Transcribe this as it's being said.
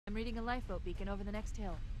I'm reading a lifeboat beacon over the next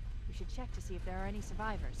hill. We should check to see if there are any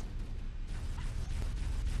survivors.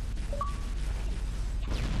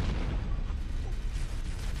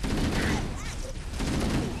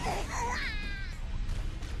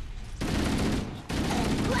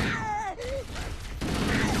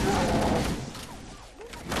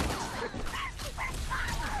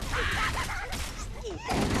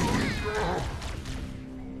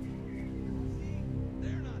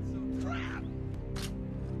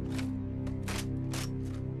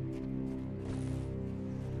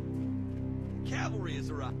 Cavalry is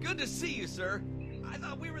arrived. Good to see you, sir. I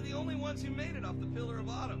thought we were the only ones who made it off the Pillar of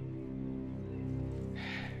Autumn.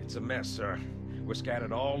 It's a mess, sir. We're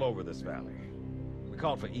scattered all over this valley. We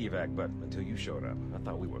called for evac, but until you showed up, I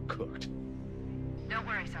thought we were cooked. Don't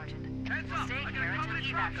worry, Sergeant. Heads We'll up! stay I here got until a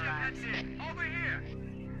evac dropship arrives. heads in. Over here!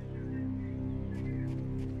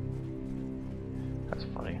 That's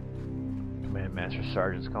funny. Command Master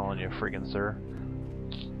Sergeant's calling you a freaking sir.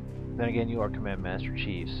 Then again, you are Command Master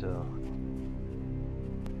Chief, so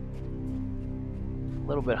a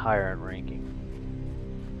little bit higher in ranking.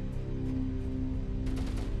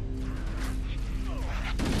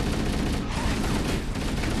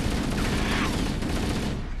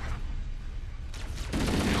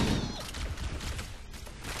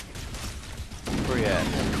 Where you at?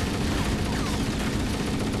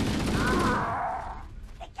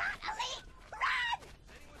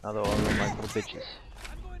 Although all of them like little bitches.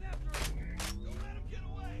 I'm going after him. Don't let him get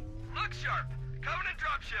away. Look sharp! Covenant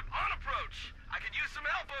dropship on approach! I could use some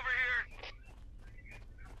help over here!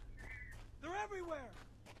 They're everywhere.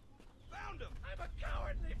 Found him. I'm a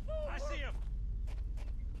cowardly fool. I see him!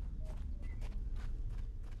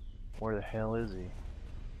 Where the hell is he?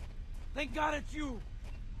 Thank God it's you.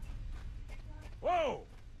 Whoa!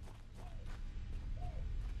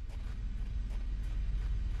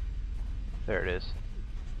 There it is.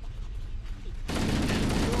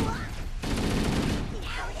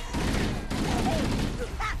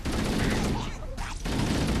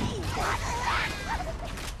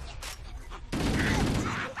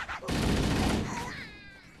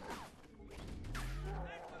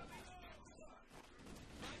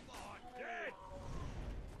 Dead!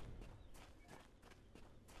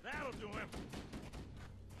 That'll do him.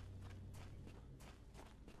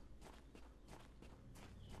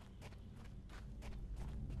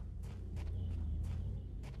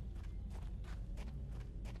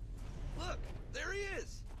 Look, there he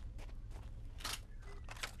is.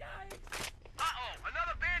 Uh-oh!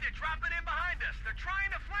 Another bandit dropping in behind us! They're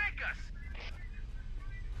trying to flank us!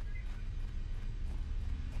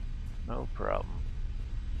 No problem.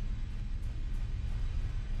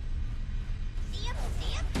 See him?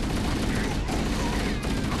 See him?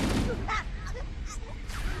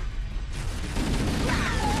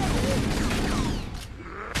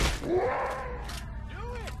 Do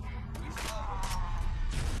it. We saw him.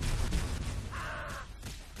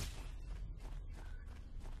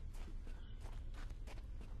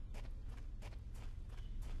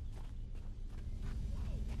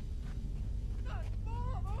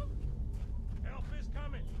 Help is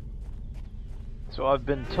coming. So I've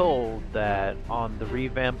been told that on the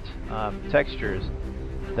revamped textures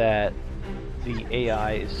that the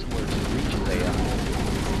AI is similar to Reach's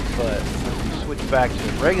AI, but when you switch back to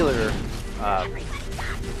the regular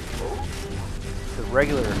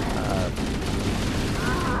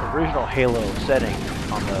original Halo setting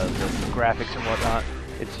on the graphics and whatnot,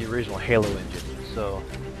 it's the original Halo engine. So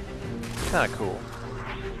it's kind of cool.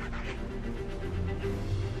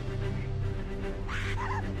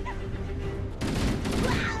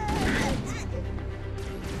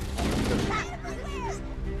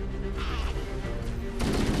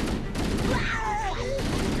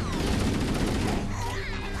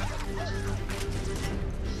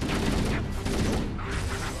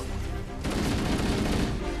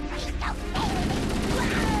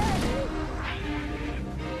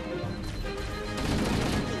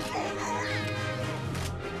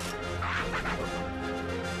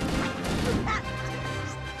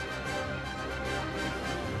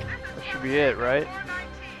 Be it, right? 419.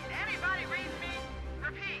 Anybody read me?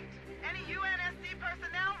 Repeat. Any UNSC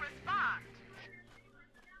personnel respond.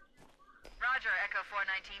 Roger, Echo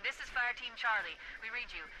 419. This is Fire Team Charlie. We read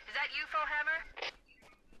you. Is that you, Fohammer?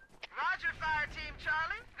 Roger, Fire Team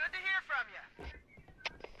Charlie. Good to hear from you.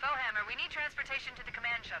 Fohammer, we need transportation to the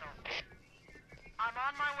command shuttle. I'm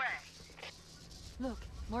on my way. Look,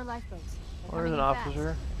 more lifeboats. They're Where's coming an in fast.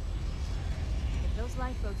 officer? If those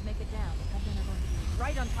lifeboats make it down, the Covenant are going to be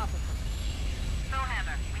right on top of them.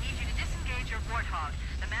 Fohammer, we need you to disengage your Warthog.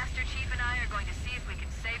 The Master Chief and I are going to see if we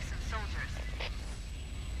can save some soldiers.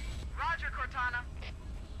 Roger, Cortana.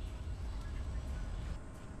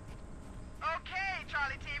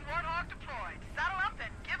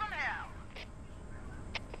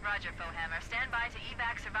 Roger, Fohammer. Stand by to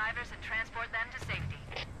evac survivors and transport them to safety.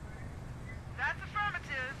 That's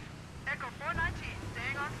affirmative. Echo 419,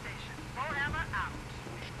 staying on station. Fohammer out.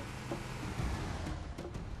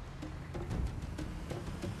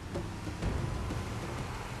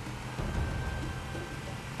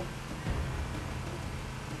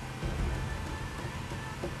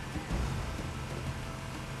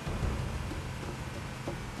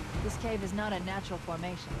 This cave is not a natural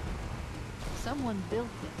formation. Someone built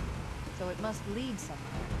it, so it must lead somewhere.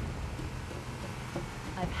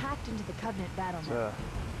 I've hacked into the Covenant battle network.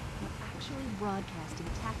 We're actually broadcasting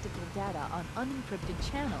tactical data on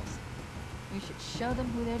unencrypted channels. We should show them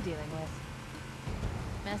who they're dealing with.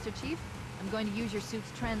 Master Chief, I'm going to use your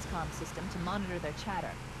suit's transcom system to monitor their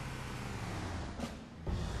chatter.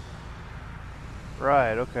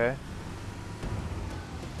 Right, okay.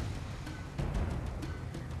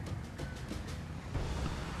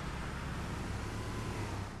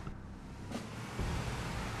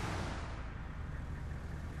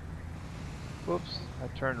 Whoops, I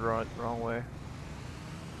turned wrong way.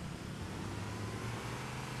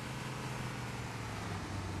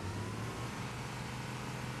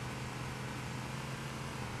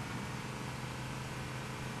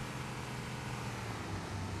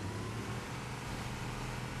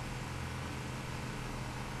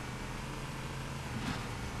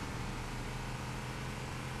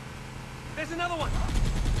 There's another one!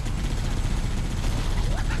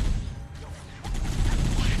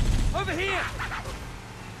 Over here!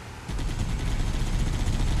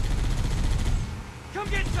 Come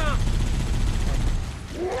get some!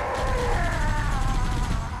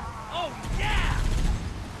 Oh, yeah!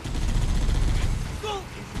 School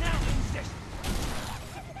is now in session!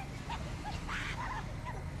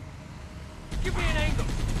 Give me an angle!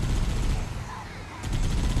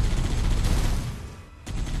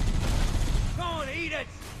 Come on, eat it!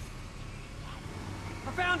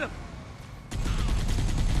 I found him!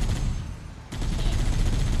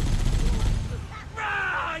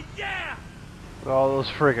 Yeah! Look at all those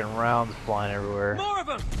friggin' rounds flying everywhere. More of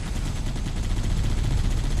them!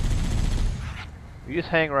 You just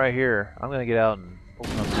hang right here. I'm gonna get out and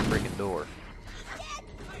open up the freaking door.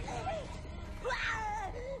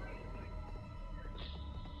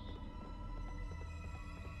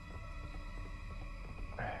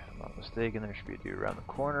 If I'm not mistaken, there should be a dude around the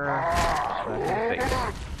corner. Smack in the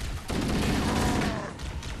face.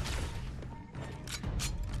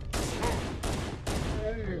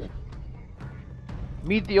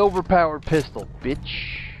 Meet the overpowered pistol,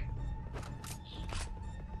 bitch.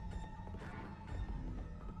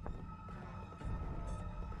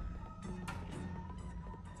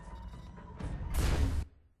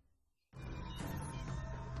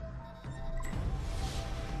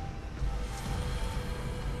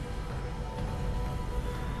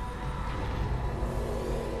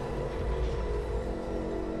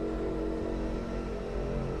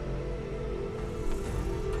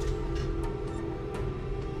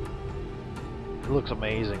 It looks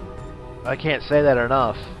amazing. I can't say that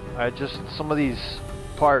enough. Some of these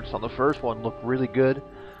parts on the first one look really good,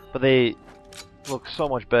 but they look so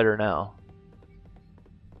much better now.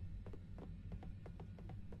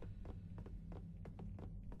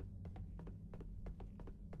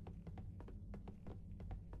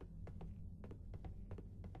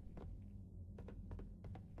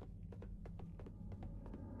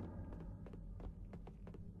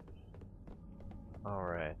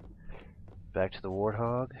 Alright. Back to the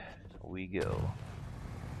Warthog we go.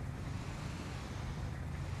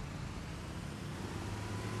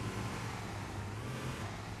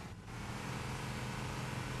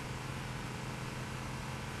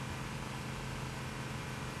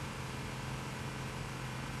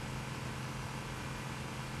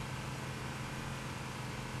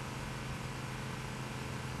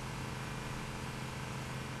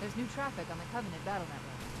 There's new traffic on the Covenant battle network.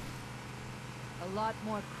 A lot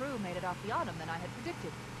more crew made it off the Autumn than I had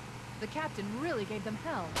predicted. The captain really gave them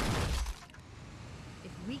hell.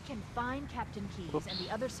 If we can find Captain Keyes and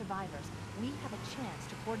the other survivors, we have a chance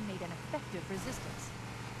to coordinate an effective resistance.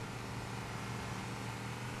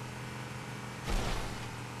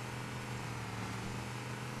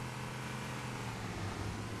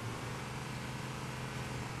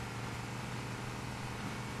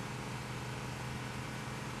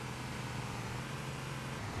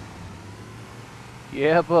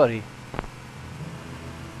 Yeah, buddy.